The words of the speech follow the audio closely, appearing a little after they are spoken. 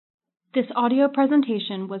This audio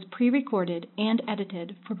presentation was pre-recorded and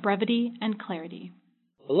edited for brevity and clarity.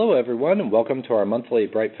 Hello, everyone, and welcome to our monthly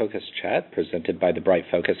Bright Focus chat presented by the Bright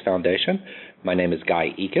Focus Foundation. My name is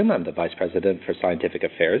Guy Eakin. I'm the Vice President for Scientific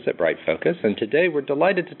Affairs at Bright Focus, and today we're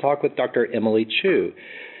delighted to talk with Dr. Emily Chu.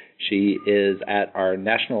 She is at our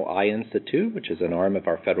National Eye Institute, which is an arm of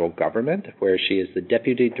our federal government, where she is the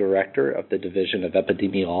Deputy Director of the Division of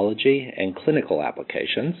Epidemiology and Clinical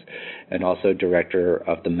Applications, and also Director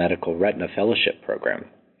of the Medical Retina Fellowship Program.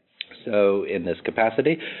 So in this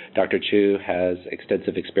capacity, Dr. Chu has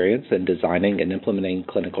extensive experience in designing and implementing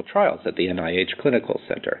clinical trials at the NIH Clinical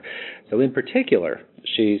Center. So in particular,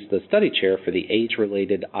 she's the study chair for the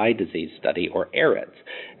Age-Related Eye Disease Study, or AREDS.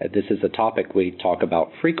 This is a topic we talk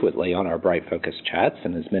about frequently on our Bright Focus chats,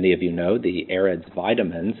 and as many of you know, the AREDS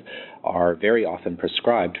vitamins are very often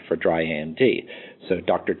prescribed for dry AMD. So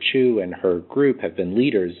Dr. Chu and her group have been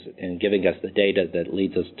leaders in giving us the data that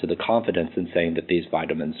leads us to the confidence in saying that these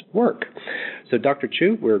vitamins work. So Dr.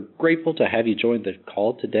 Chu, we're grateful to have you join the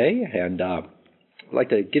call today, and I'd like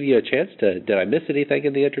to give you a chance to, did I miss anything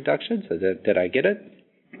in the introduction? So did I get it?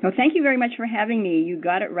 Well, thank you very much for having me. You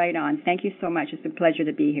got it right on. Thank you so much. It's a pleasure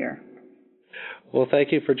to be here. Well,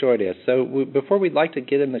 thank you for joining us. So before we'd like to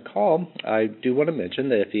get in the call, I do want to mention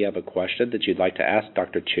that if you have a question that you'd like to ask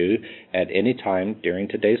Dr. Chu at any time during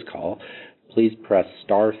today's call, please press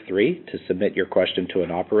 *3 to submit your question to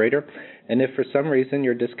an operator. And if for some reason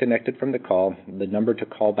you're disconnected from the call, the number to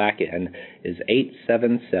call back in is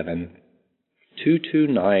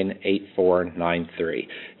 877-229-8493.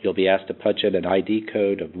 You'll be asked to punch in an ID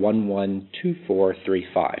code of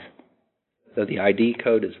 112435. So the ID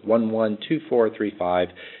code is 112435,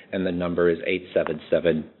 and the number is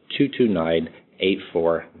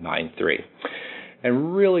 877-229-8493.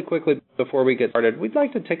 And really quickly, before we get started, we'd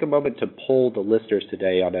like to take a moment to poll the listeners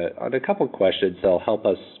today on a couple questions that'll help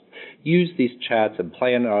us use these chats and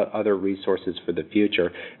plan other resources for the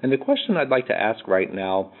future. And the question I'd like to ask right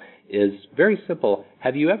now is very simple.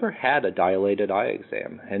 Have you ever had a dilated eye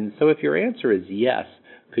exam? And so if your answer is yes,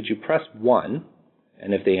 could you press 1?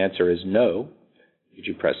 And if the answer is no, could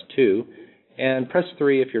you press 2? And press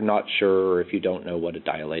 3 if you're not sure or if you don't know what a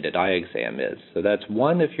dilated eye exam is. So that's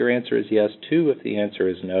 1 if your answer is yes, 2 if the answer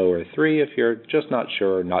is no, or 3 if you're just not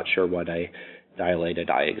sure what a dilated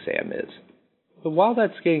eye exam is. So while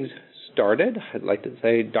that's getting started, I'd like to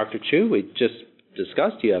say, Dr. Chu, we just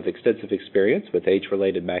discussed you have extensive experience with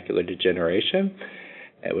age-related macular degeneration,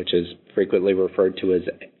 which is frequently referred to as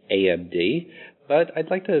AMD. But I'd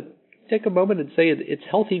like to take a moment and say it's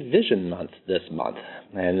Healthy Vision Month this month,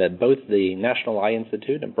 and that both the National Eye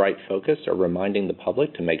Institute and Bright Focus are reminding the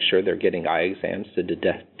public to make sure they're getting eye exams to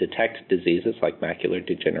detect diseases like macular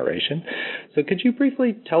degeneration. So could you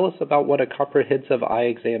briefly tell us about what a comprehensive eye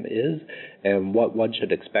exam is and what one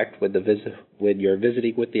should expect when you're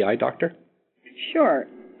visiting with the eye doctor? Sure.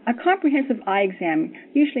 A comprehensive eye exam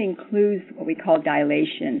usually includes what we call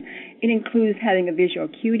dilation. It includes having a visual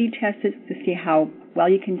acuity tested to see how well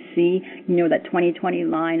you can see, that 20/20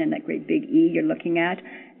 line and that great big E you're looking at.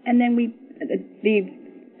 And then the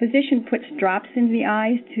physician puts drops in the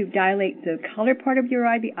eyes to dilate the color part of your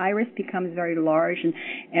eye. The iris becomes very large,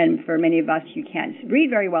 and for many of us, you can't read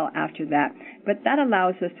very well after that. But that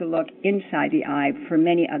allows us to look inside the eye for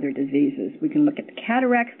many other diseases. We can look at the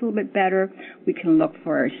cataracts a little bit better. We can look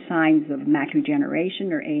for signs of macular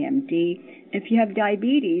degeneration or AMD. If you have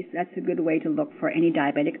diabetes, that's a good way to look for any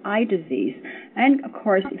diabetic eye disease. And, of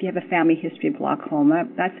course, if you have a family history of glaucoma,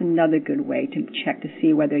 that's another good way to check to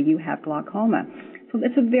see whether you have glaucoma. So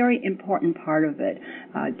it's a very important part of it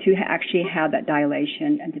to actually have that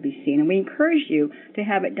dilation and to be seen. And we encourage you to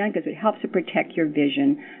have it done because it helps to protect your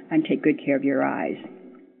vision and take good care of your eyes.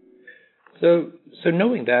 So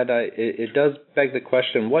knowing that, it does beg the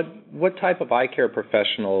question, what type of eye care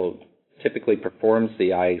professional typically performs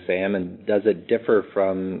the eye exam, and does it differ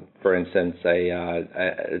from, for instance,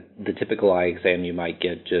 the typical eye exam you might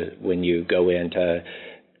get when you go in to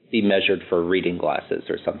be measured for reading glasses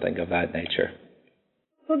or something of that nature?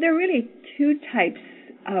 Well, there are really two types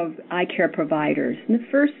of eye care providers. And the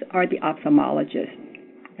first are the ophthalmologists.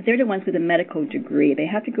 They're the ones with a medical degree. They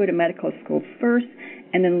have to go to medical school first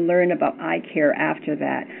and then learn about eye care after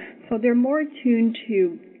that. So they're more attuned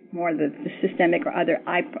to more of the systemic or other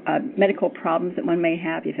eye medical problems that one may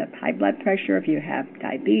have. If you have high blood pressure, if you have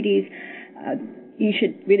diabetes, you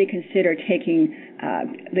should really consider taking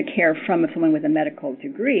the care from someone with a medical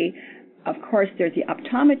degree. Of course, there's the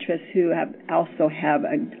optometrists who also have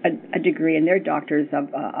a degree, and they're doctors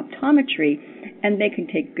of optometry, and they can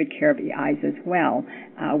take good care of the eyes as well.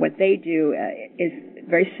 What they do is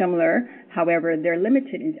very similar However, they're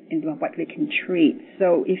limited in what we can treat.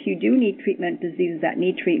 So if you do need treatment, diseases that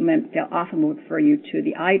need treatment, they'll often refer you to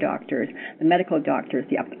the eye doctors, the medical doctors,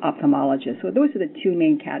 the ophthalmologists. So those are the two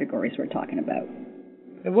main categories we're talking about.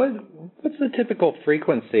 And what's the typical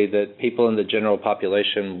frequency that people in the general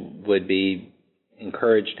population would be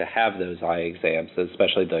encouraged to have those eye exams,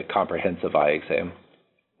 especially the comprehensive eye exam?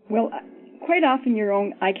 Well, quite often your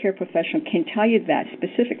own eye care professional can tell you that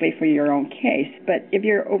specifically for your own case. But if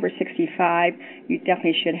you're over 65, you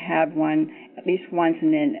definitely should have one at least once,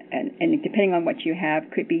 and depending on what you have,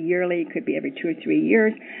 could be yearly, could be every 2 or 3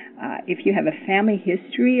 years. If you have a family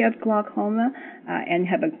history of glaucoma and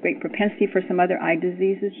have a great propensity for some other eye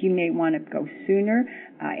diseases, you may want to go sooner.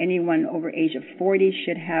 Anyone over age of 40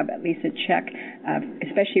 should have at least a check,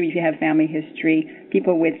 especially if you have family history.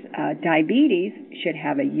 People with diabetes should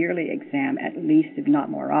have a yearly exam at least, if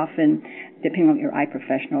not more often, depending on what your eye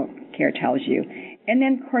professional care tells you. And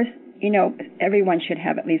then, of course, everyone should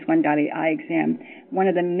have at least one daily eye exam. One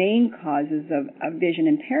of the main causes of vision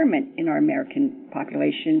impairment in our American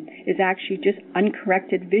population is actually just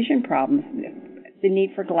uncorrected vision problems. The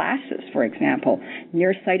need for glasses, for example,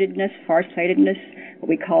 nearsightedness, farsightedness, what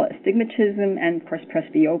we call astigmatism, and, of course,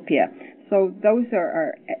 presbyopia. So those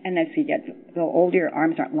are and as you get a little older, your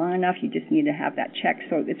arms aren't long enough, you just need to have that checked.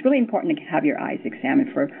 So it's really important to have your eyes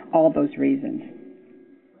examined for all those reasons.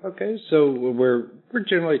 Okay, so we're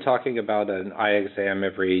generally talking about an eye exam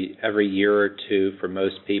every year or two for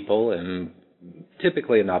most people, and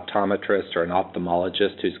typically an optometrist or an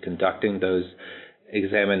ophthalmologist who's conducting those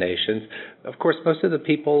examinations. Of course, most of the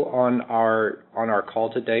people on our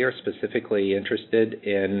call today are specifically interested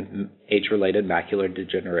in age-related macular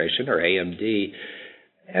degeneration, or AMD.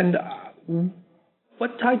 And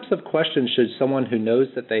what types of questions should someone who knows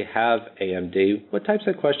that they have AMD, what types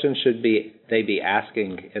of questions should they be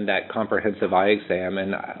asking in that comprehensive eye exam?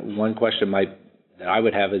 And one question that I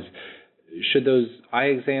would have is, should those eye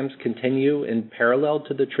exams continue in parallel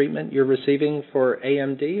to the treatment you're receiving for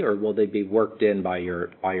AMD, or will they be worked in by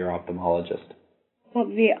your ophthalmologist? Well,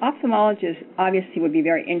 the ophthalmologist obviously would be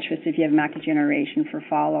very interested if you have macular degeneration for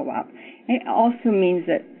follow-up. It also means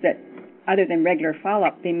that other than regular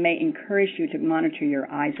follow-up, they may encourage you to monitor your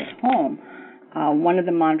eyes at home. One of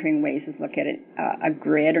the monitoring ways is look at a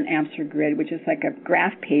grid, or an Amsler grid, which is like a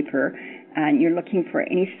graph paper, and you're looking for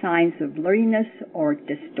any signs of blurriness or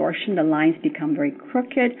distortion. The lines become very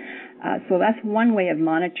crooked. So that's one way of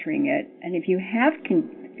monitoring it. And if you have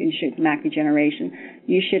macular degeneration,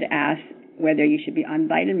 you should ask whether you should be on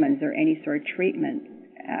vitamins or any sort of treatment.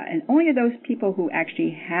 And only those people who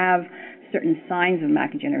actually have certain signs of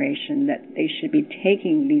macular degeneration that they should be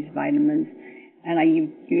taking these vitamins. And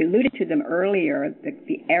you alluded to them earlier,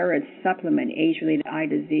 the AREDS supplement, age-related eye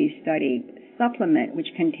disease study supplement, which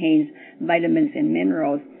contains vitamins and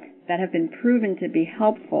minerals that have been proven to be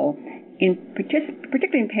helpful,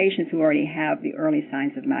 particularly in patients who already have the early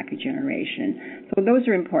signs of macular degeneration. So those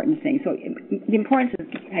are important things. So the importance of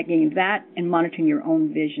taking that and monitoring your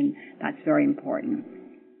own vision, that's very important.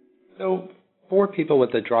 So for people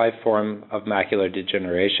with the dry form of macular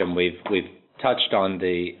degeneration, we've touched on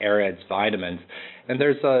the AREDS vitamins, and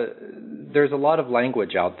there's a lot of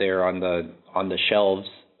language out there on the shelves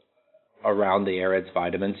around the AREDS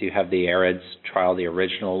vitamins. You have the AREDS trial, the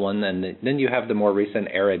original one, and then you have the more recent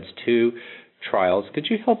AREDS 2 trials. Could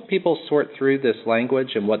you help people sort through this language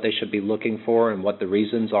and what they should be looking for, and what the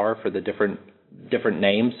reasons are for the different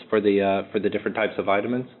names for the different types of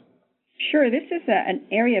vitamins? Sure. This is an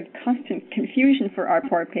area of constant confusion for our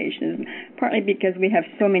poor patients, partly because we have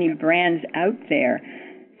so many brands out there.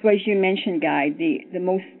 So as you mentioned, Guy,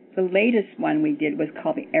 the latest one we did was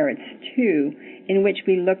called the AREDS 2, in which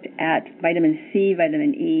we looked at vitamin C,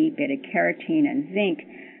 vitamin E, beta-carotene, and zinc.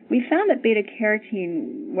 We found that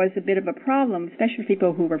beta-carotene was a bit of a problem, especially for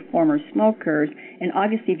people who were former smokers. And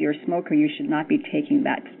obviously, if you're a smoker, you should not be taking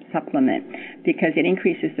that supplement because it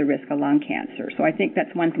increases the risk of lung cancer. So I think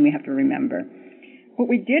that's one thing we have to remember. What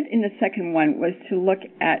we did in the second one was to look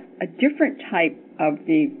at a different type of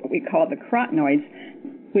what we call the carotenoids,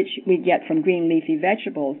 which we get from green leafy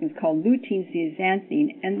vegetables. It's called lutein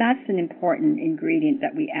zeaxanthine, and that's an important ingredient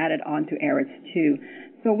that we added onto AREDS 2.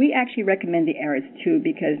 So we actually recommend the AREDS 2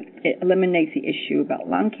 because it eliminates the issue about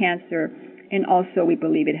lung cancer, and also we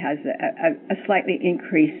believe it has a slightly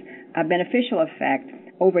increased beneficial effect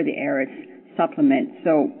over the AREDS supplement.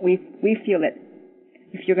 So we feel that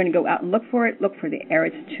if you're going to go out and look for the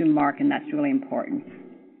AREDS 2 mark, and that's really important.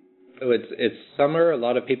 So it's summer. A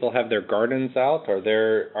lot of people have their gardens out. Are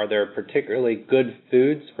there particularly good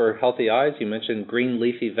foods for healthy eyes? You mentioned green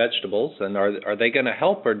leafy vegetables, and are they going to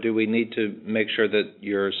help, or do we need to make sure that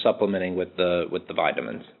you're supplementing with the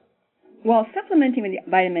vitamins? Well, supplementing with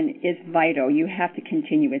the vitamin is vital. You have to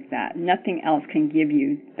continue with that. Nothing else can give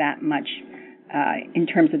you that much in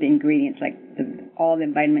terms of the ingredients, like all the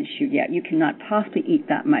vitamins you get. You cannot possibly eat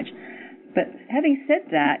that much. But having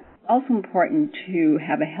said that, it's also important to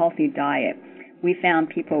have a healthy diet. We found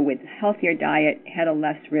people with healthier diet had a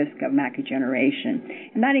less risk of macular degeneration.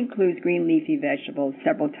 And that includes green leafy vegetables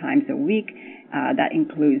several times a week. That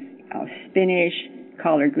includes spinach,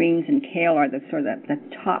 collard greens, and kale are the sort of the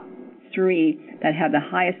top three that have the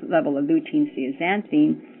highest level of lutein,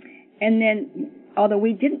 zeaxanthin. And then, although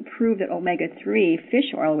we didn't prove that omega-3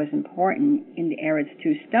 fish oil was important in the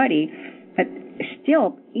AREDS2 study, but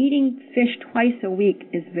still eating fish twice a week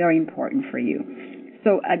is very important for you.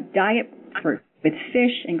 So a diet with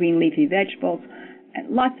fish and green leafy vegetables, and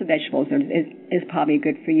lots of vegetables is probably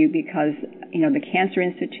good for you, because the Cancer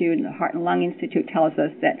Institute and the Heart and Lung Institute tells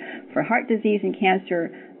us that for heart disease and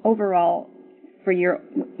cancer overall, for your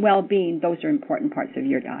well-being, those are important parts of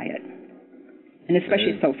your diet, and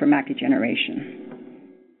especially so for macular degeneration.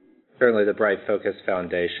 Certainly the Bright Focus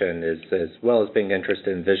Foundation, as well as being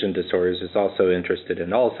interested in vision disorders, is also interested in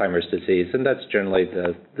Alzheimer's disease, and that's generally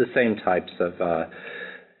the same types of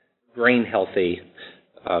brain-healthy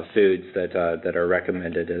foods that are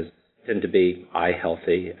recommended tend to be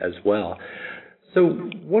eye-healthy as well. So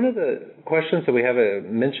one of the questions that we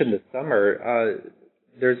haven't mentioned this summer,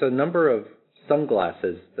 there's a number of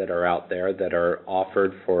sunglasses that are out there that are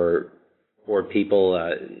offered for people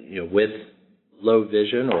with low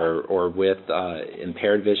vision or with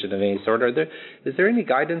impaired vision of any sort. Is there any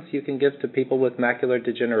guidance you can give to people with macular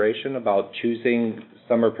degeneration about choosing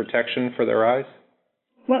summer protection for their eyes?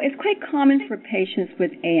 Well, it's quite common for patients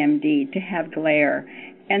with AMD to have glare,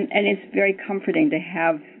 and it's very comforting to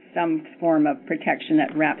have some form of protection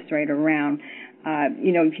that wraps right around.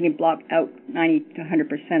 If you can block out 90 to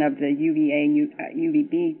 100% of the UVA and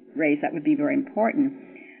UVB rays, that would be very important.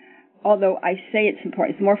 Although I say it's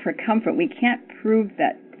important, it's more for comfort. We can't prove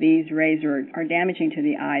that these rays are damaging to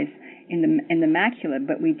the eyes in the macula,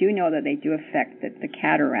 but we do know that they do affect the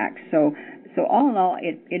cataract. So all in all,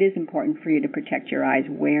 it is important for you to protect your eyes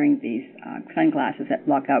wearing these sunglasses that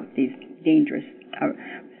block out these dangerous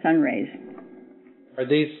sun rays. Are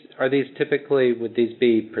these typically, would these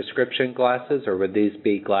be prescription glasses, or would these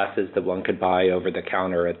be glasses that one could buy over the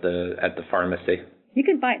counter at the pharmacy? You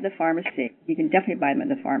can buy it at the pharmacy. You can definitely buy them at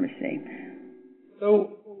the pharmacy.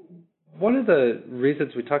 So one of the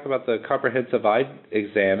reasons we talk about the comprehensive eye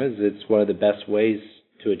exam is it's one of the best ways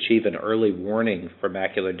to achieve an early warning for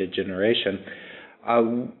macular degeneration.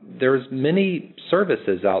 There's many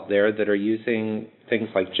services out there that are using things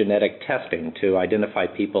like genetic testing to identify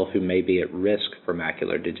people who may be at risk for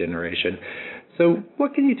macular degeneration. So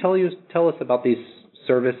what can you tell us about these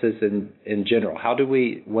services in general? How do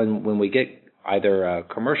we, when we get either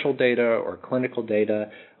commercial data or clinical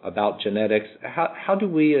data about genetics, how do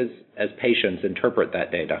we as patients interpret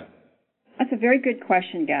that data? That's a very good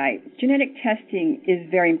question, Guy. Genetic testing is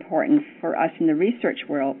very important for us in the research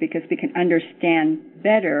world because we can understand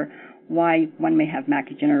better why one may have macular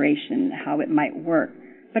degeneration, how it might work.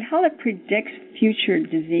 But how it predicts future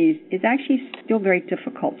disease is actually still very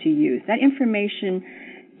difficult to use. That information,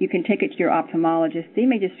 you can take it to your ophthalmologist. They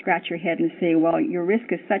may just scratch your head and say, well, your risk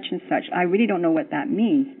is such and such. I really don't know what that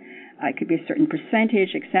means. It could be a certain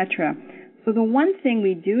percentage, etc. So the one thing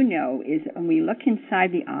we do know is when we look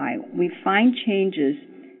inside the eye, we find changes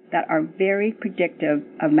that are very predictive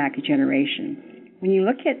of macular degeneration. When you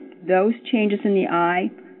look at those changes in the eye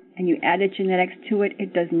and you added genetics to it,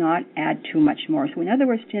 it does not add too much more. So in other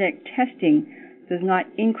words, genetic testing does not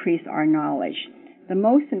increase our knowledge. The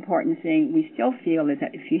most important thing we still feel is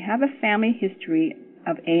that if you have a family history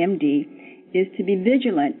of AMD, is to be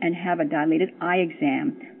vigilant and have a dilated eye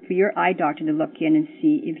exam for your eye doctor to look in and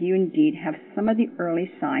see if you indeed have some of the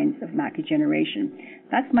early signs of macular degeneration.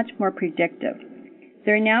 That's much more predictive.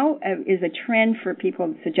 There now is a trend for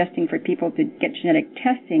people suggesting for people to get genetic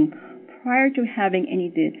testing prior to having any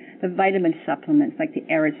of the vitamin supplements like the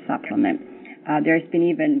AREDS supplement. There's been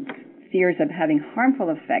even fears of having harmful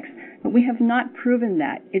effects, but we have not proven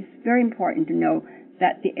that. It's very important to know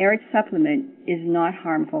that the AREDS supplement is not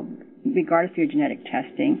harmful regardless of your genetic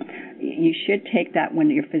testing. You should take that when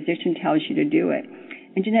your physician tells you to do it.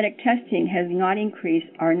 And genetic testing has not increased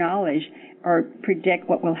our knowledge or predict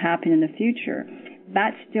what will happen in the future.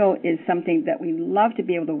 That still is something that we love to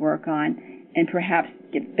be able to work on and perhaps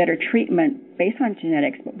get better treatment based on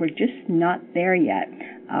genetics, but we're just not there yet.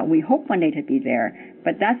 We hope one day to be there,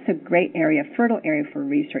 but that's a great area, fertile area for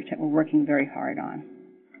research that we're working very hard on.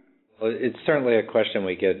 Well, it's certainly a question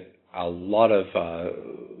we get a lot of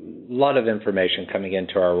lot of information coming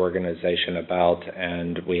into our organization about,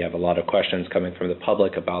 and we have a lot of questions coming from the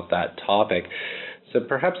public about that topic. So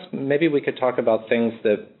perhaps maybe we could talk about things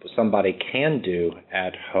that somebody can do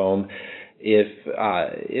at home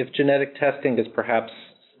if genetic testing is perhaps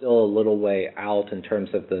still a little way out in terms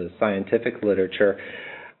of the scientific literature.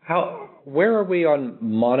 Where are we on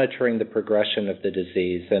monitoring the progression of the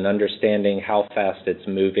disease and understanding how fast it's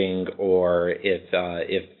moving, or if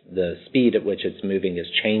the speed at which it's moving is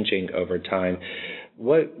changing over time?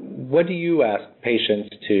 What do you ask patients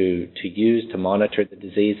to use to monitor the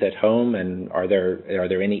disease at home, and are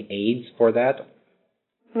there any aids for that?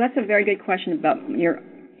 Well, that's a very good question about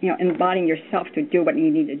embodying yourself to do what you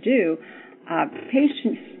need to do.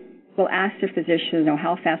 Patients will ask their physician,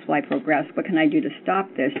 how fast will I progress? What can I do to stop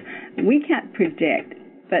this? We can't predict,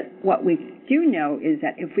 but what we do know is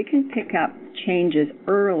that if we can pick up changes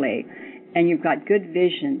early and you've got good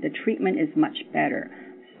vision, the treatment is much better.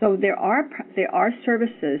 So there are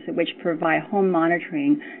services which provide home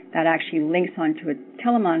monitoring that actually links onto a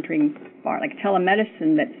telemonitoring bar, like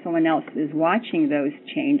telemedicine, that someone else is watching those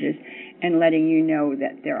changes and letting you know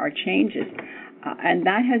that there are changes. And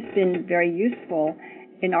that has been very useful.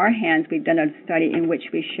 In our hands, we've done a study in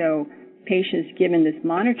which we show patients given this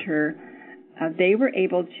monitor, they were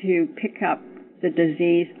able to pick up the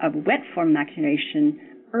disease of wet form macular degeneration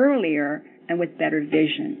earlier and with better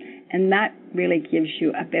vision. And that really gives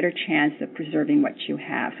you a better chance of preserving what you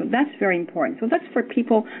have. So that's very important. So that's for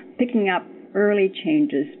people picking up early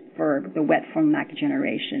changes for the wet form macular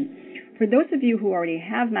degeneration. For those of you who already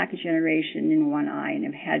have macular degeneration in one eye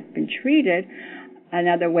and have been treated,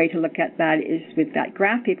 another way to look at that is with that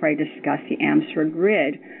graph paper I discussed, the AMSUR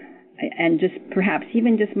grid, and just perhaps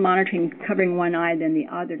even just monitoring, covering one eye then the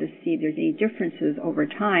other to see if there's any differences over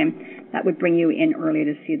time. That would bring you in early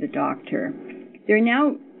to see the doctor. There are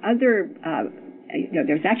now other,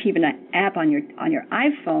 there's actually even an app on your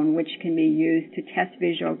iPhone which can be used to test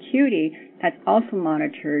visual acuity that's also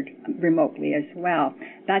monitored remotely as well.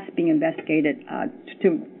 That's being investigated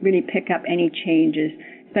to really pick up any changes,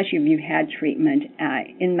 especially if you've had treatment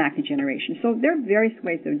in macular degeneration. So there are various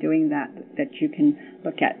ways of doing that you can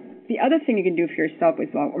look at. The other thing you can do for yourself, as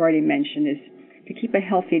I already mentioned, is to keep a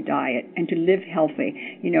healthy diet and to live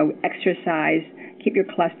healthy. Exercise, keep your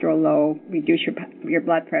cholesterol low, reduce your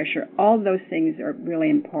blood pressure. All those things are really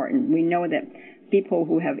important. We know that people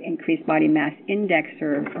who have increased body mass index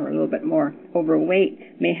or a little bit more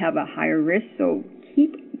overweight may have a higher risk. So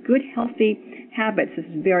keep good, healthy habits. This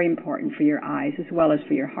is very important for your eyes as well as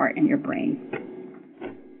for your heart and your brain.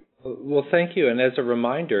 Well, thank you. And as a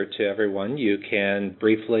reminder to everyone, you can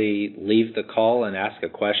briefly leave the call and ask a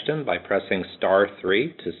question by pressing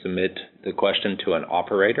 *3 to submit the question to an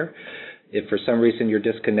operator. If for some reason you're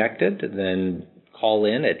disconnected, then call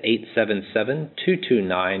in at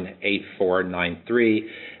 877-229-8493,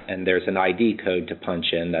 and there's an ID code to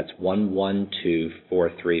punch in. That's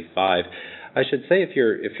 112435. I should say, if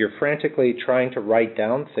you're frantically trying to write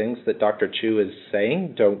down things that Dr. Chu is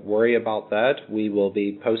saying, don't worry about that. We will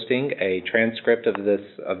be posting a transcript of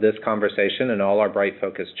this conversation and all our Bright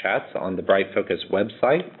Focus chats on the Bright Focus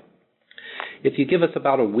website. If you give us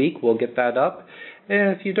about a week, we'll get that up.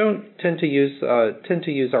 And if you don't tend to use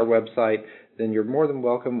our website, then you're more than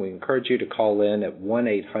welcome. We encourage you to call in at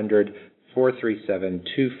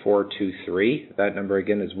 1-800-437-2423. That number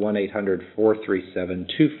again is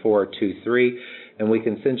 1-800-437-2423. And we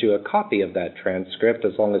can send you a copy of that transcript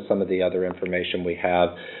as long as some of the other information we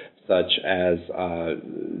have, such as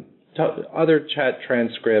other chat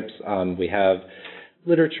transcripts. We have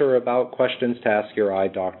literature about questions to ask your eye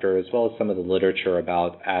doctor, as well as some of the literature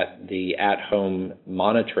about the at-home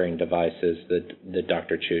monitoring devices that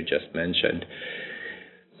Dr. Chu just mentioned.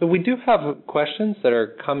 So we do have questions that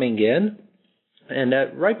are coming in, and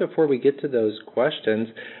right before we get to those questions,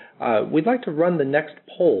 we'd like to run the next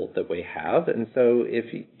poll that we have. And so if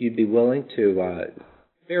you'd be willing to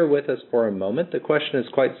bear with us for a moment, the question is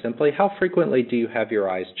quite simply, how frequently do you have your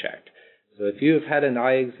eyes checked? So if you have had an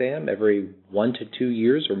eye exam every 1 to 2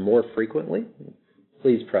 years or more frequently,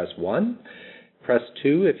 please press 1. Press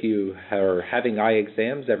 2 if you are having eye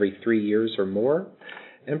exams every 3 years or more.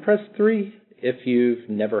 And press 3 if you've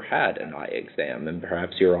never had an eye exam and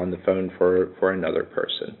perhaps you're on the phone for another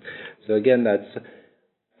person. So again, that's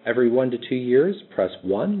every 1 to 2 years, press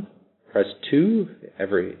 1. Press 2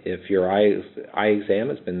 if your eye exam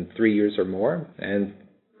has been 3 years or more, and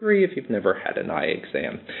 3 if you've never had an eye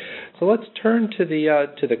exam. So let's turn to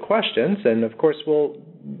the questions, and of course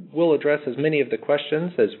we'll address as many of the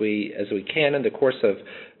questions as we can in the course of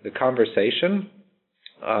the conversation.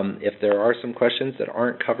 If there are some questions that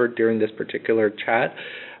aren't covered during this particular chat,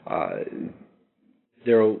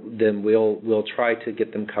 then we'll try to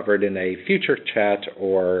get them covered in a future chat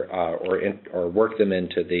or work them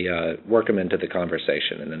into the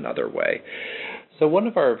conversation in another way. So one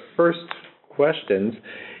of our first questions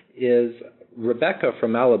is Rebecca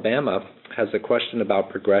from Alabama has a question about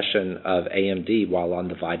progression of AMD while on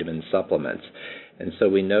the vitamin supplements. And so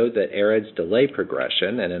we know that AREDS delay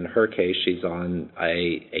progression, and in her case, she's on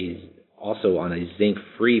also on a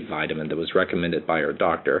zinc-free vitamin that was recommended by her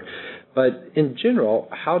doctor. But in general,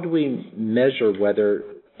 how do we measure whether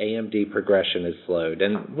AMD progression is slowed,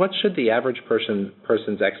 and what should the average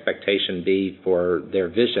person's expectation be for their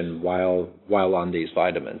vision while on these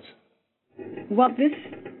vitamins? Well, the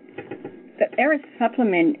AREDS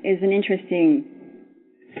supplement is an interesting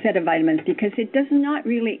set of vitamins because it does not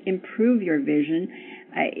really improve your vision.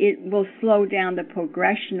 It will slow down the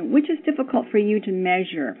progression, which is difficult for you to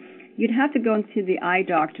measure. You'd have to go into the eye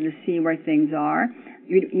doctor to see where things are.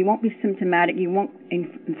 You won't be symptomatic. You won't,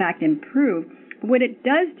 in fact, improve. But what it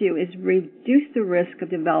does do is reduce the risk of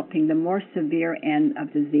developing the more severe end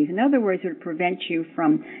of disease. In other words, it would prevent you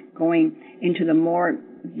from going into the more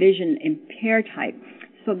vision impaired type.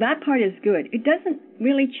 So that part is good. It doesn't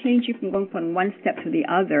really change you from going from one step to the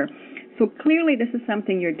other. So clearly this is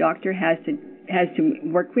something your doctor has to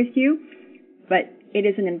work with you, but it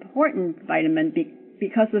is an important vitamin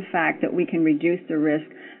because of the fact that we can reduce the risk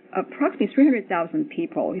of approximately 300,000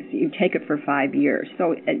 people if you take it for 5 years.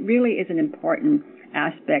 So it really is an important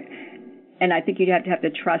aspect, and I think you'd have to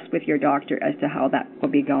trust with your doctor as to how that will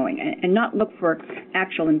be going and not look for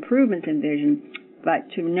actual improvements in vision,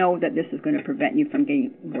 but to know that this is going to prevent you from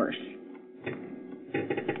getting worse.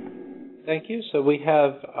 Thank you. So we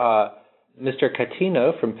have Mr.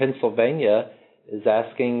 Catino from Pennsylvania is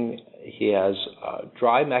asking, he has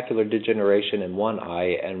dry macular degeneration in one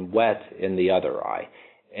eye and wet in the other eye.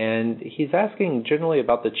 And he's asking generally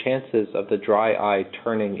about the chances of the dry eye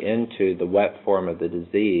turning into the wet form of the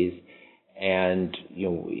disease. And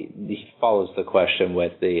he follows the question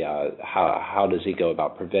with the how does he go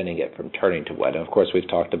about preventing it from turning to wet? And of course, we've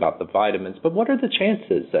talked about the vitamins, but what are the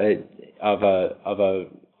chances of a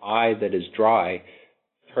eye that is dry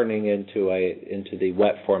turning into the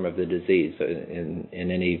wet form of the disease in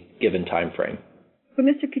any given time frame? Well,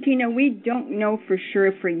 Mr. Catino, we don't know for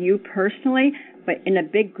sure for you personally, but in a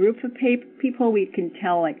big group of people, we can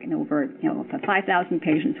tell, like over the 5,000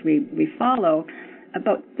 patients we follow,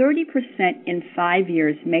 about 30% in 5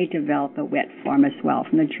 years may develop a wet form as well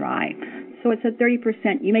from the dry. So it's a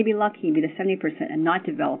 30%. You may be lucky to be the 70% and not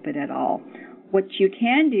develop it at all. What you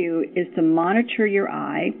can do is to monitor your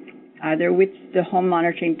eye, either with the home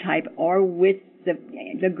monitoring type or with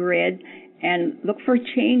the grid, and look for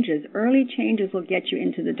changes. Early changes will get you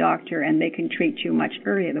into the doctor, and they can treat you much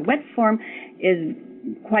earlier. The wet form is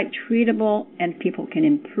quite treatable, and people can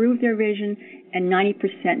improve their vision, and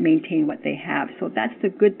 90% maintain what they have. So that's the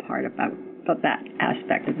good part about that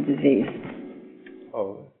aspect of the disease.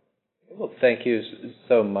 Oh, well, thank you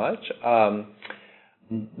so much.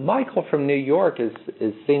 Michael from New York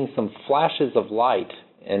is seeing some flashes of light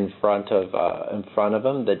in front of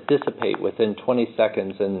him that dissipate within 20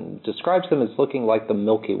 seconds and describes them as looking like the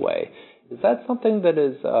Milky Way. Is that something that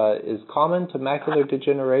is common to macular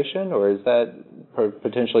degeneration, or is that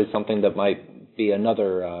potentially something that might be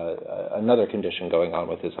another condition going on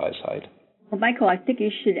with his eyesight? Well, Michael, I think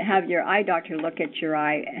you should have your eye doctor look at your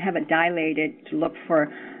eye, have it dilated to look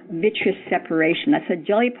for vitreous separation. That's a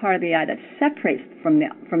jelly part of the eye that separates from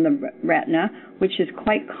the retina, which is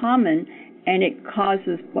quite common, and it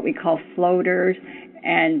causes what we call floaters,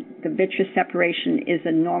 and the vitreous separation is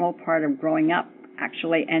a normal part of growing up,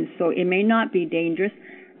 actually, and so it may not be dangerous,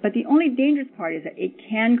 but the only dangerous part is that it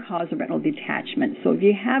can cause a retinal detachment. So if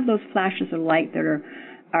you have those flashes of light that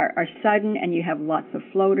are sudden and you have lots of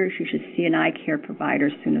floaters, you should see an eye care provider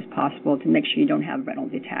as soon as possible to make sure you don't have retinal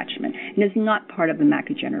detachment. And it's not part of the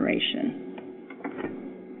macular degeneration.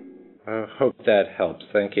 I hope that helps.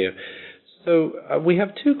 Thank you. So we have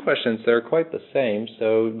two questions that are quite the same.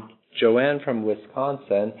 So Joanne from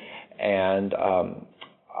Wisconsin and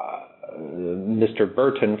Mr.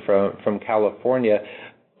 Burton from California,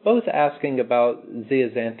 both asking about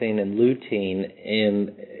zeaxanthine and lutein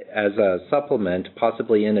as a supplement,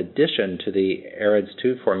 possibly in addition to the AREDS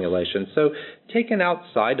 2 formulation. So taken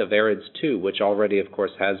outside of AREDS 2, which already, of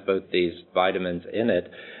course, has both these vitamins in it,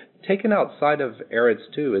 taken outside of AREDS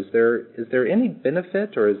 2, is there any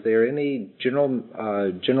benefit, or is there any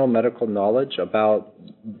general medical knowledge about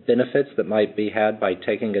benefits that might be had by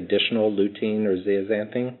taking additional lutein or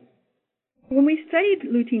zeaxanthine? When we studied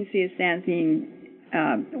lutein zeaxanthine,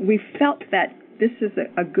 we felt that this is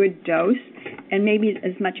a good dose and maybe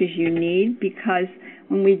as much as you need, because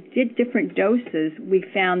when we did different doses, we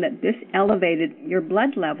found that this elevated your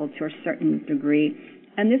blood level to a certain degree,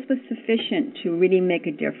 and this was sufficient to really make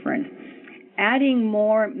a difference. Adding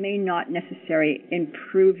more may not necessarily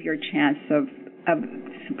improve your chance of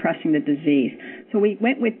suppressing the disease. So we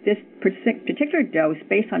went with this particular dose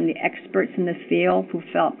based on the experts in the field who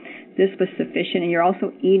felt this was sufficient, and you're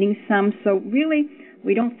also eating some. So really,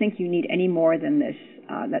 we don't think you need any more than this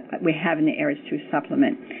that we have in the ARES2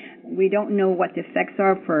 supplement. We don't know what the effects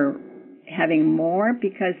are for having more,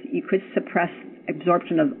 because you could suppress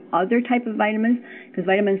absorption of other type of vitamins, because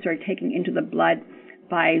vitamins are taken into the blood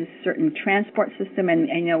by certain transport system, and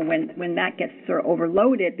you know, when that gets sort of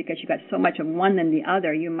overloaded because you've got so much of one than the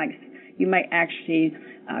other, you might actually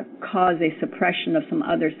cause a suppression of some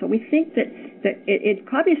others. So we think that it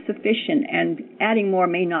probably is sufficient, and adding more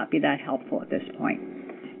may not be that helpful at this point.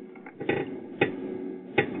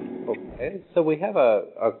 Okay, so we have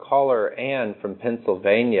a caller, Anne from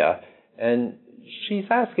Pennsylvania, and she's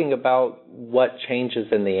asking about what changes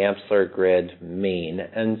in the Amsler grid mean.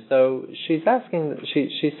 And so she's asking,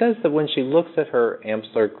 she says that when she looks at her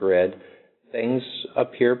Amsler grid, things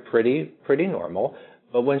appear pretty normal.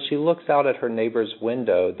 But when she looks out at her neighbor's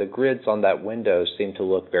window, the grids on that window seem to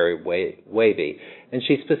look very wavy. And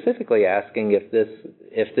she's specifically asking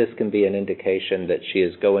if this can be an indication that she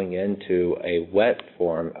is going into a wet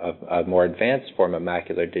form of a more advanced form of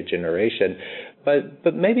macular degeneration.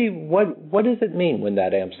 But maybe what does it mean when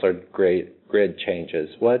that Amsler grid changes?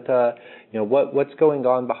 What's going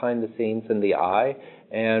on behind the scenes in the eye,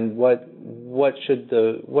 and what should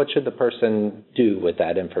the person do with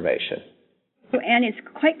that information? So, Anne, it's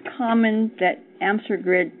quite common that Amsler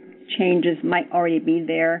grid changes might already be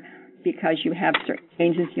there because you have certain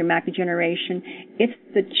changes in your macular degeneration. It's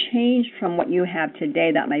the change from what you have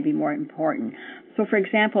today that might be more important. So, for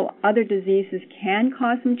example, other diseases can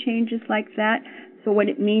cause some changes like that. So what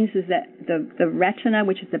it means is that the retina,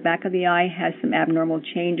 which is the back of the eye, has some abnormal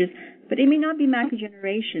changes, but it may not be macular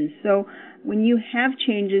degeneration. So when you have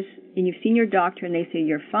changes and you've seen your doctor and they say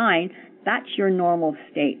you're fine, that's your normal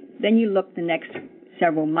state. Then you look the next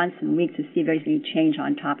several months and weeks to see if there's any change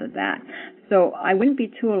on top of that. So I wouldn't be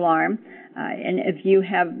too alarmed. And if you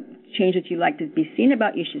have changes you'd like to be seen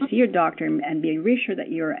about, you should see your doctor and be reassured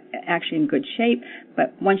that you're actually in good shape.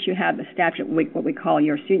 But once you have established what we call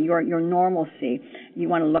your normalcy, you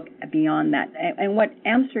want to look beyond that. And what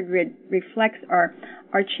Amsler grid reflects are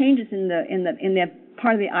changes in the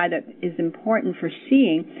part of the eye that is important for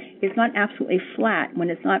seeing. It's not absolutely flat. When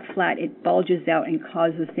it's not flat, it bulges out and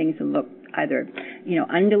causes things to look either,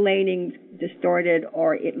 undulating, distorted,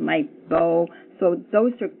 or it might bow. So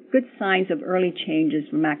those are good signs of early changes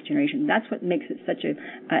from macular degeneration. That's what makes it such an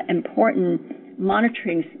important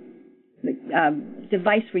monitoring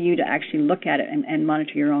device for you to actually look at it and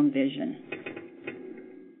monitor your own vision.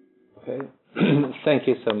 Okay. Thank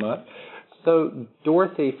you so much. So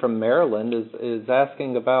Dorothy from Maryland is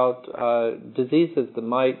asking about diseases that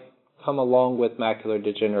might come along with macular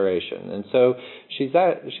degeneration. And so she's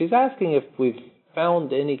asking if we've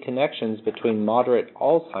found any connections between moderate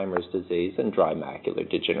Alzheimer's disease and dry macular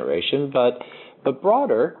degeneration, but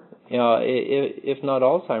broader, if not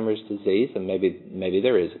Alzheimer's disease, and maybe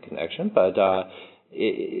there is a connection, but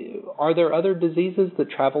are there other diseases that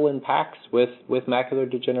travel in packs with macular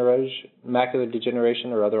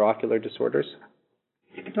degeneration or other ocular disorders?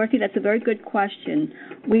 Dorothy, that's a very good question.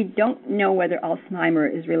 We don't know whether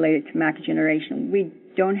Alzheimer's is related to macular degeneration. We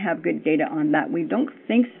don't have good data on that. We don't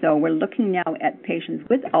think so. We're looking now at patients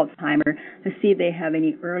with Alzheimer's to see if they have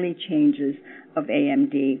any early changes of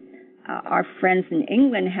AMD. Our friends in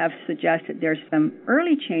England have suggested there's some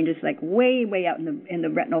early changes, like way out in the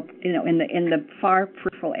retinal, in the far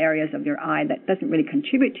peripheral areas of your eye that doesn't really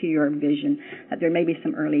contribute to your vision. That there may be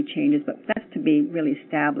some early changes, but that's to be really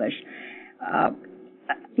established.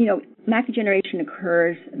 Macular degeneration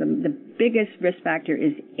occurs. The biggest risk factor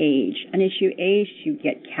is age, and as you age, you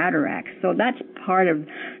get cataracts. So that's part of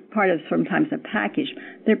sometimes the package.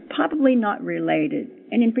 They're probably not related,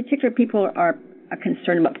 and in particular, people are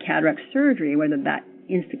concerned about cataract surgery, whether that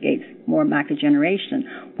instigates more macular degeneration.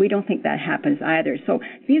 We don't think that happens either. So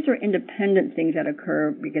these are independent things that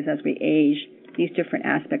occur because as we age, these different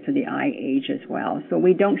aspects of the eye age as well. So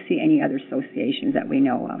we don't see any other associations that we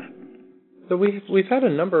know of. So we've had a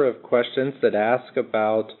number of questions that ask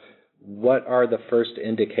about what are the first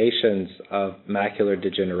indications of macular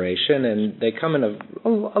degeneration, and they come in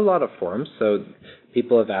a lot of forms. So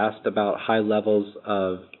people have asked about high levels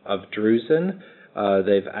of drusen.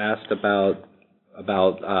 They've asked about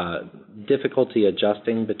difficulty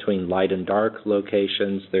adjusting between light and dark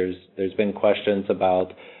locations. There's been questions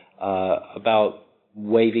about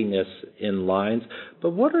waviness in lines.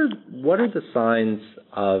 But what are the signs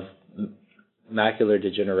of macular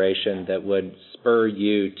degeneration that would spur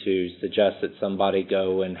you to suggest that somebody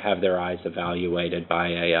go and have their eyes evaluated by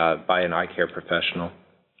an eye care professional?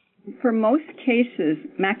 For most cases,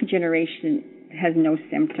 macular degeneration has no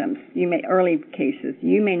symptoms. Early cases,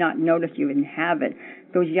 you may not notice you even have it.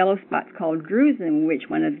 Those yellow spots called drusen, which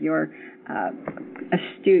one of your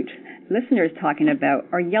astute listeners talking about,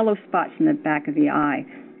 are yellow spots in the back of the eye.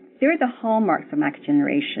 They're the hallmarks of macular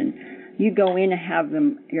degeneration. You go in and have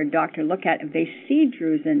your doctor look at it. If they see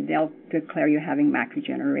drusen, they'll declare you having macular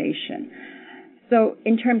degeneration. So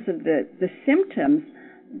in terms of the symptoms,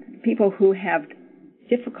 people who have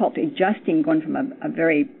difficulty adjusting going from a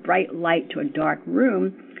very bright light to a dark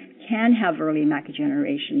room can have early macular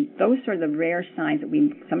degeneration. Those are the rare signs that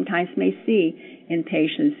we sometimes may see in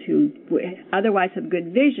patients who otherwise have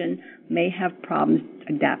good vision, may have problems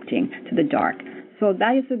adapting to the dark. So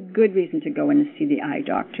that is a good reason to go in and see the eye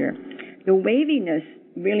doctor. The waviness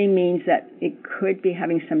really means that it could be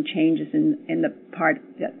having some changes in the part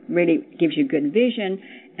that really gives you good vision,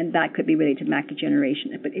 and that could be related to macular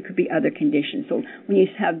degeneration, but it could be other conditions. So when you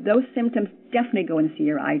have those symptoms, definitely go and see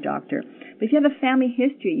your eye doctor. But if you have a family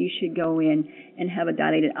history, you should go in and have a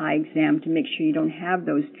dilated eye exam to make sure you don't have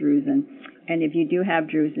those drusen. And if you do have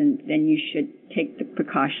drusen, then you should take the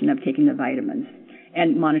precaution of taking the vitamins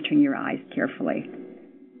and monitoring your eyes carefully.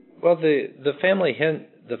 Well, the family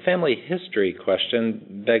history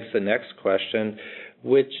question begs the next question,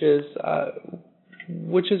 which is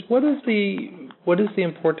what is the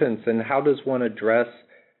importance and how does one address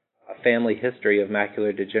a family history of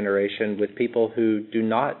macular degeneration with people who do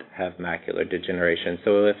not have macular degeneration?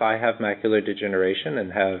 So if I have macular degeneration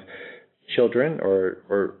and have children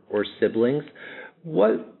or siblings,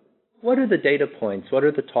 what are the data points? What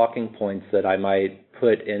are the talking points that I might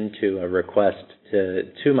put into a request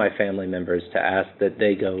to my family members to ask that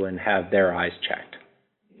they go and have their eyes checked?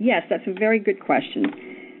 Yes, that's a very good question.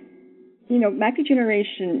 Macular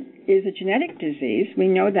degeneration is a genetic disease. We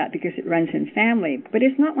know that because it runs in family, but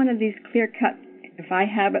it's not one of these clear-cut, if I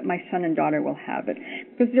have it, my son and daughter will have it.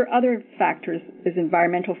 Because there are other factors, as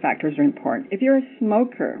environmental factors are important. If you're a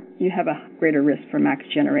smoker, you have a greater risk for macular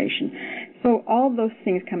degeneration. So all those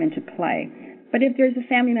things come into play. But if there's a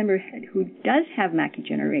family member who does have macular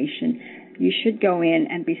degeneration, you should go in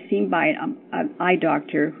and be seen by an eye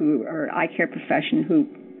doctor or eye care professional who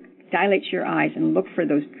dilates your eyes and look for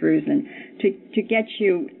those drusen to get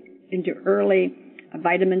you into early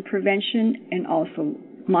vitamin prevention and also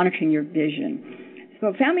monitoring your vision.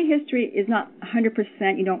 So family history is not 100%.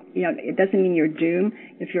 It doesn't mean you're doomed.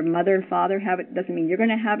 If your mother and father have it doesn't mean you're going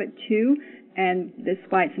to have it too. And that's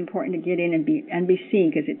why it's important to get in and be seen,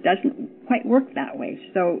 because it doesn't quite work that way.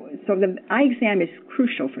 So the eye exam is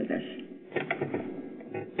crucial for this.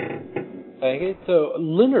 Okay, so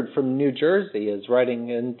Leonard from New Jersey is calling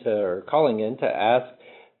in to ask,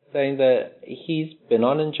 saying that he's been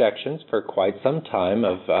on injections for quite some time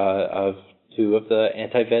of two of the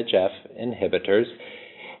anti-VEGF inhibitors,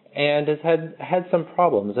 and has had some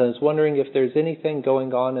problems, and is wondering if there's anything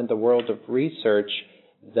going on in the world of research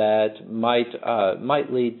that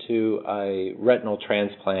might lead to a retinal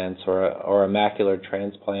transplant or a macular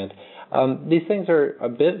transplant. These things are a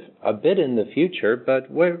bit in the future,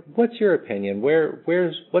 but what's your opinion?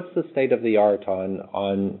 What's the state of the art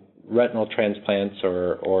on retinal transplants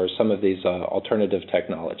or some of these alternative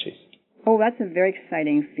technologies? Oh, that's a very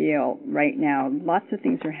exciting field right now. Lots of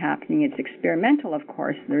things are happening. It's experimental, of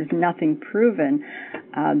course. There's nothing proven.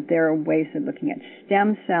 There are ways of looking at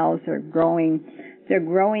stem cells. They're growing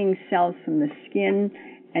cells from the skin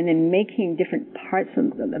and then making different parts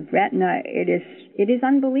of the retina. It is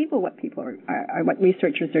unbelievable what what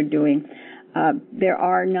researchers are doing. There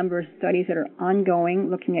are a number of studies that are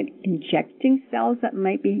ongoing looking at injecting cells that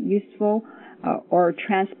might be useful or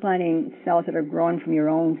transplanting cells that are grown from your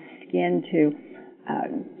own skin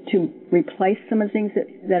to replace some of the things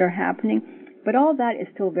that are happening. But all that is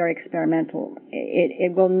still very experimental.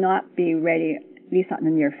 It will not be ready, at least not in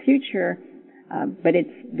the near future, but it's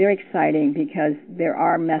very exciting because there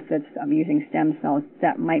are methods of using stem cells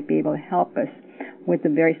that might be able to help us with the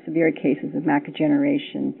very severe cases of macular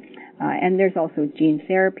degeneration. And there's also gene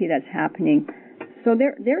therapy that's happening. So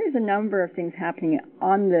there is a number of things happening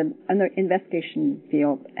on the investigation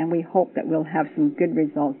field, and we hope that we'll have some good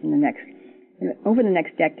results over the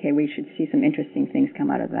next decade. We should see some interesting things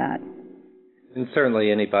come out of that. And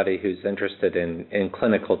certainly anybody who's interested in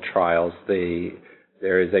clinical trials, the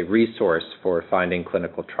there is a resource for finding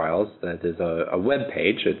clinical trials that is a web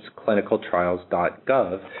page. It's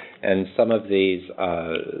clinicaltrials.gov, and some of these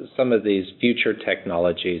future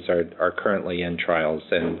technologies are currently in trials,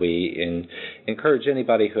 and we encourage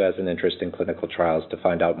anybody who has an interest in clinical trials to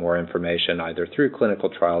find out more information either through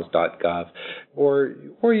clinicaltrials.gov or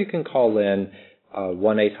you can call in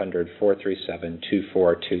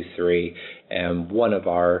 1-800-437-2423, and one of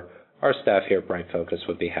our staff here at Bright Focus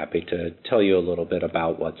would be happy to tell you a little bit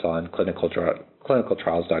about what's on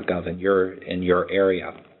clinicaltrials.gov in your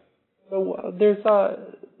area. So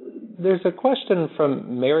there's a question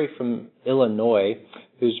from Mary from Illinois,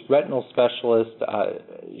 who's retinal specialist.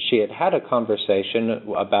 She had a conversation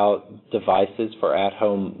about devices for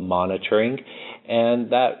at-home monitoring, and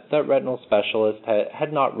that retinal specialist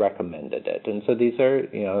had not recommended it. And so these are,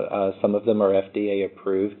 some of them are FDA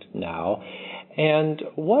approved now. And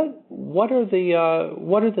what are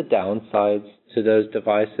the downsides to those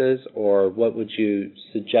devices, or what would you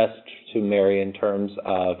suggest to Mary in terms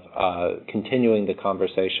of continuing the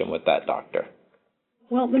conversation with that doctor?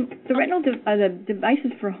 Well, the retinal the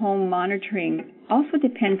devices for home monitoring also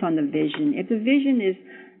depends on the vision. If the vision is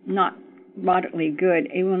not moderately good,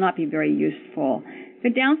 it will not be very useful. The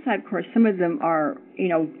downside, of course, some of them are,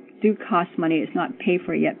 do cost money. It's not paid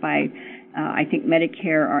for yet by I think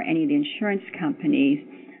Medicare or any of the insurance companies.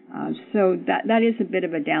 So that is a bit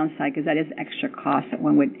of a downside because that is extra cost that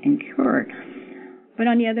one would incur. But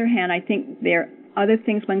on the other hand, I think there are other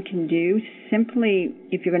things one can do. Simply,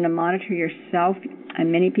 if you're going to monitor yourself,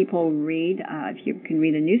 and many people read, if you can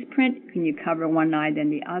read a newsprint, can you cover one eye then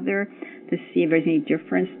the other to see if there's any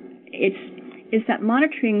difference? It's that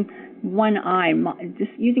monitoring one eye,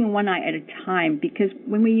 just using one eye at a time, because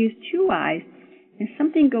when we use two eyes, if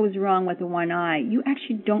something goes wrong with the one eye, you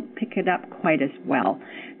actually don't pick it up quite as well.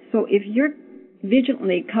 So if you're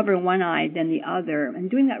vigilantly covering one eye then the other, and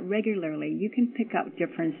doing that regularly, you can pick up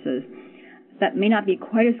differences that may not be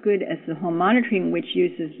quite as good as the home monitoring, which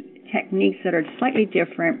uses techniques that are slightly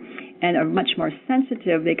different and are much more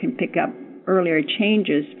sensitive. They can pick up earlier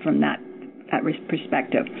changes from that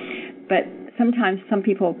perspective. But sometimes some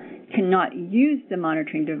people cannot use the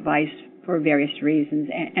monitoring device for various reasons,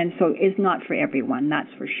 and so it's not for everyone,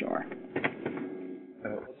 that's for sure.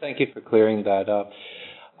 Well, thank you for clearing that up.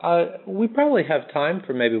 We probably have time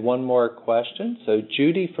for maybe one more question. So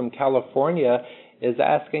Judy from California is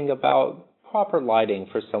asking about proper lighting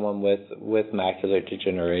for someone with macular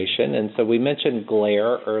degeneration. And so we mentioned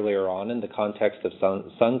glare earlier on in the context of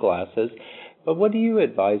sunglasses, but what do you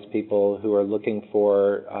advise people who are looking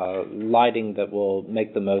for lighting that will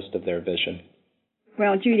make the most of their vision?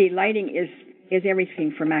 Well, Judy, lighting is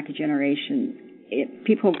everything for macular degeneration.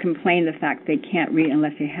 People complain the fact they can't read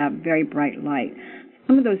unless they have very bright light.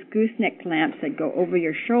 Some of those gooseneck lamps that go over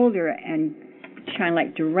your shoulder and shine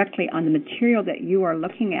light directly on the material that you are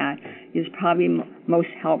looking at is probably most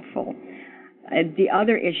helpful. The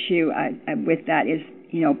other issue with that is,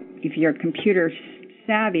 if you're computer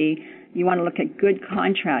savvy, you want to look at good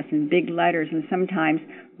contrast and big letters, and sometimes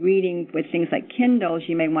reading with things like Kindles,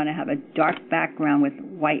 you may want to have a dark background with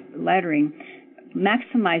white lettering.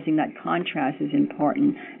 Maximizing that contrast is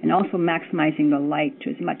important, and also maximizing the light to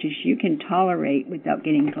as much as you can tolerate without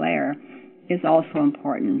getting glare is also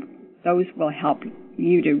important. Those will help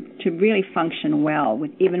you to really function well,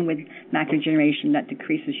 even with macular degeneration that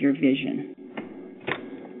decreases your vision.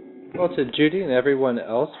 Well, to Judy and everyone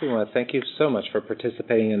else, we want to thank you so much for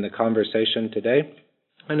participating in the conversation today,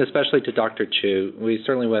 and especially to Dr. Chu. We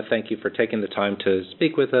certainly want to thank you for taking the time to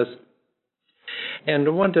speak with us. And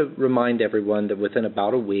I want to remind everyone that within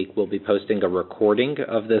about a week, we'll be posting a recording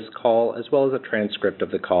of this call as well as a transcript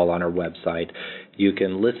of the call on our website. You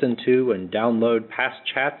can listen to and download past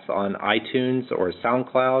chats on iTunes or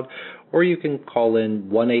SoundCloud, or you can call in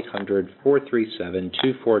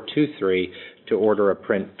 1-800-437-2423 to order a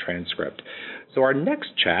print transcript. So our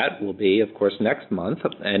next chat will be, of course, next month,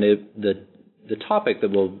 and the topic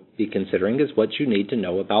that we'll be considering is what you need to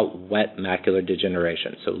know about wet macular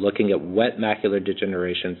degeneration. So looking at wet macular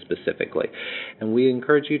degeneration specifically. And we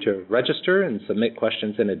encourage you to register and submit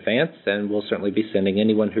questions in advance, and we'll certainly be sending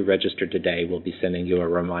anyone who registered today, we'll be sending you a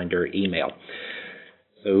reminder email.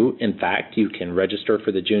 So, in fact, you can register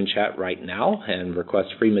for the June chat right now and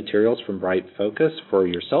request free materials from Bright Focus for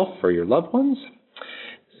yourself, for your loved ones.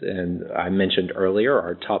 And I mentioned earlier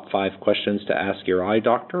our top 5 questions to ask your eye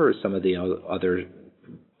doctor or some of the other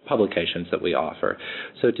publications that we offer.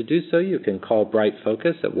 So to do so, you can call Bright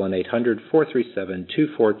Focus at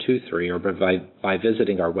 1-800-437-2423 or by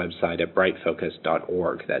visiting our website at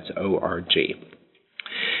brightfocus.org. That's O-R-G.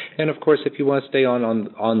 And, of course, if you want to stay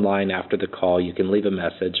online after the call, you can leave a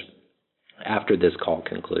message after this call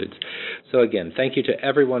concludes. So again, thank you to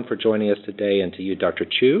everyone for joining us today, and to you, Dr.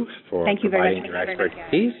 Chu, for providing your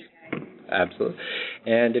expertise. Absolutely.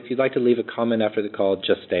 And if you'd like to leave a comment after the call,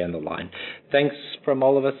 just stay on the line. Thanks from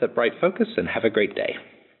all of us at Bright Focus, and have a great day.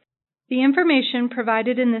 The information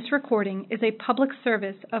provided in this recording is a public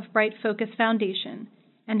service of Bright Focus Foundation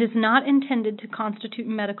and is not intended to constitute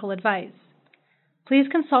medical advice. Please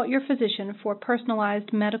consult your physician for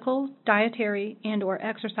personalized medical, dietary, and/or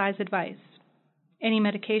exercise advice. Any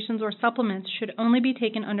medications or supplements should only be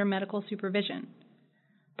taken under medical supervision.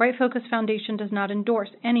 Bright Focus Foundation does not endorse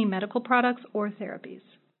any medical products or therapies.